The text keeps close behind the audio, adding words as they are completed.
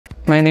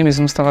My name is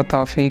Mr.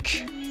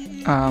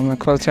 Taofeek. I'm a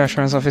quality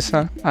assurance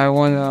officer. I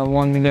won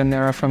 1 million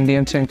Naira from the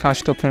MTN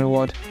CashToken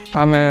Reward.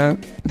 I'm a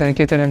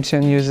dedicated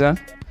MTN user,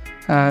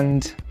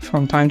 and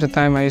from time to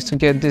time I used to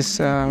get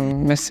this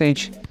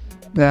message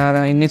that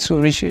I need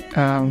to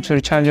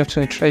recharge up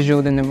to a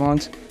threshold in a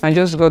month. I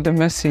just got the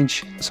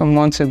message some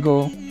months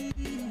ago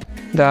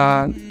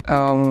that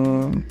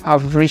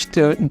I've reached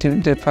the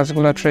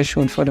particular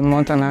threshold for the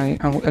month and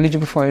I'm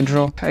eligible for a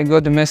draw. I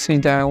got the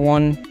message that I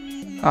won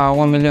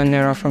 1 million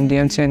Naira from the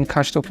MTN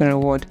CashToken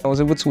Reward. I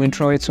was able to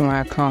withdraw it to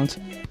my account,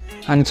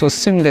 and it was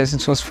seamless,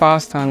 it was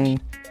fast,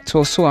 and it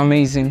was so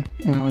amazing.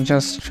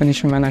 Just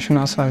finishing my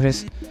national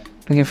service,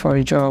 looking for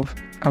a job.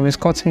 I was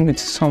cutting with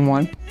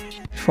someone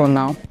before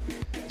now,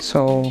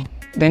 so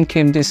then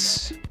came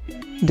this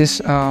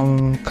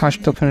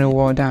CashToken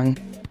Reward, and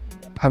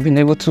I've been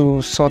able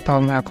to sort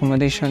out my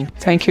accommodation.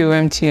 Thank you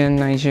MTN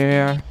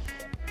Nigeria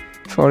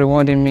for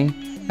rewarding me,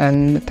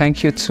 and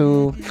thank you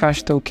to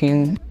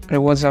CashToken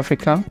Rewards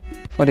Africa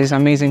for this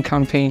amazing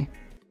campaign.